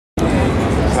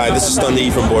Hi, this is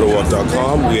Steve from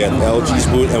Booredatwork.com. We're at LG's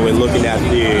booth and we're looking at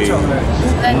the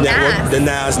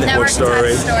NAS network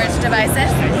storage devices.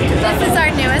 This is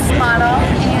our newest model,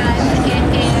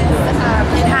 and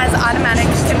it has automatic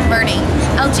converting.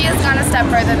 LG has gone a step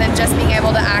further than just being able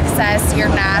to access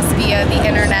your NAS via the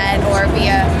internet or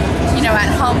via,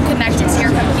 at home connected to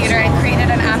your computer, and created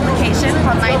an application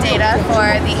called My Data for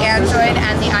the Android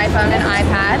and the iPhone and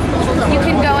iPad. You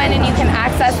can go in and you can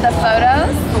access the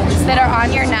photos that are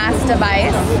on your NAS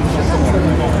device.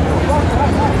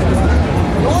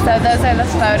 So those are the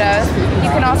photos. You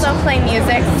can also play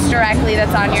music directly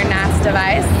that's on your NAS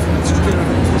device.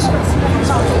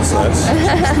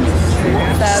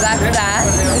 So that's that.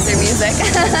 There's your music.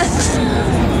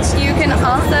 You can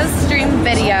also stream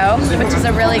video, which is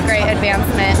a really great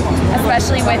advancement,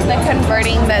 especially with the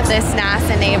converting that this NAS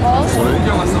enables.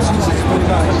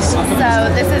 So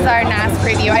this is our NAS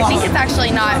preview. I think it's actually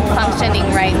not functioning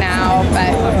right now,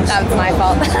 but that was my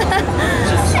fault.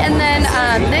 And then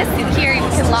this here, you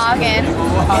can log in,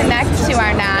 connect to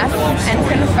our NAS, and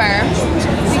confirm.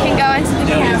 We can go into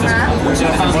the camera.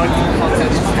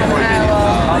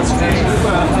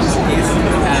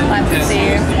 Let's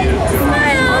see.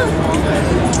 Smile!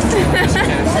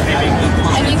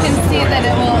 And you can see that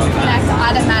it will connect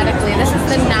automatically. This is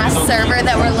the NAS server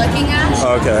that we're looking at.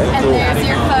 Okay. And cool. There's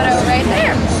your photo right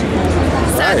there.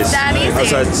 So nice. It's that easy.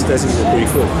 That's pretty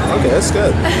cool. Okay, that's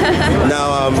good.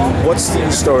 Now, what's the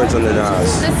storage on the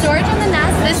NAS? The storage on the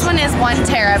NAS, this one is 1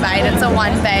 terabyte. It's a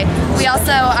 1 bay. We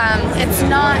also, it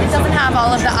doesn't have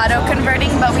all of the auto converting,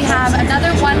 but we have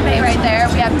another 1 bay right there.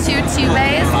 We have two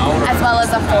bays as well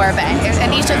as a 4 bay,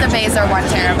 and each of the bays are 1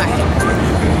 terabyte.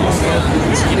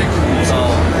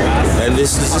 And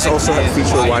does this also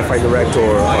feature Wi-Fi Direct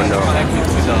or no?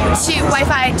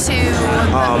 Wi-Fi to.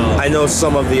 I know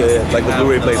some of the the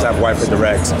Blu-ray players have Wi-Fi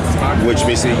Direct, which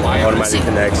basically automatically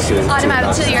connects to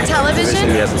your television.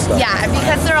 Yes, and stuff. Yeah,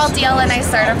 because they're all DLNA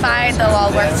certified, they'll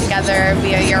all work together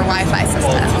via your Wi-Fi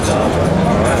system.